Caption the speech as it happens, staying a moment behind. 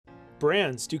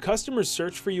Brands, do customers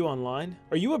search for you online?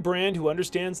 Are you a brand who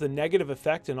understands the negative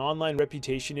effect an online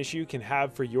reputation issue can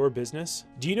have for your business?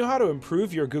 Do you know how to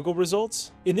improve your Google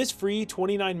results? In this free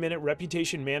 29-minute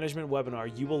reputation management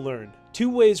webinar, you will learn 2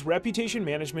 ways reputation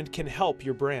management can help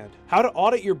your brand, how to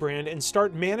audit your brand and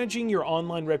start managing your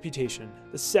online reputation,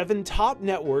 the 7 top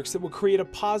networks that will create a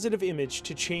positive image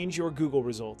to change your Google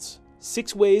results,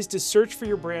 6 ways to search for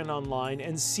your brand online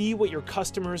and see what your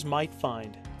customers might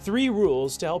find, 3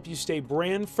 rules to help you stay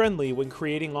brand friendly when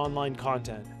creating online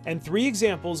content, and 3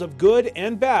 examples of good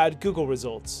and bad Google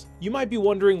results. You might be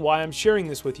wondering why I'm sharing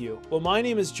this with you. Well, my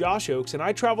name is Josh Oakes and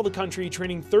I travel the country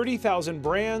training 30,000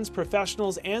 brands,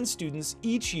 professionals, and students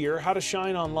each year how to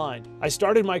shine online. I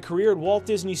started my career at Walt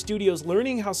Disney Studios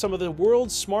learning how some of the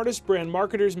world's smartest brand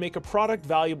marketers make a product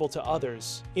valuable to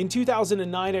others. In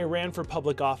 2009, I ran for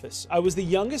public office. I was the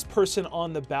youngest person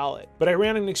on the ballot, but I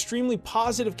ran an extremely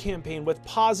positive campaign with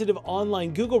positive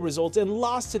online Google results and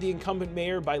lost to the incumbent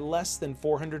mayor by less than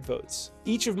 400 votes.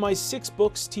 Each of my 6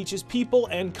 books teaches people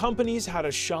and companies how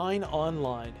to shine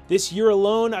online. This year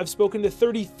alone, I've spoken to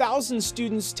 30,000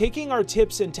 students, taking our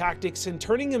tips and tactics and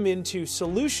turning them into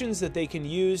solutions that they can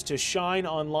use to shine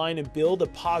online and build a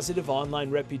positive online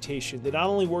reputation that not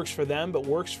only works for them, but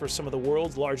works for some of the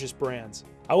world's largest brands.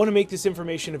 I want to make this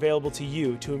information available to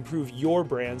you to improve your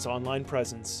brand's online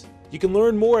presence. You can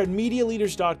learn more at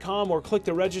MediaLeaders.com or click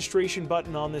the registration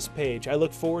button on this page. I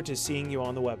look forward to seeing you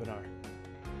on the webinar.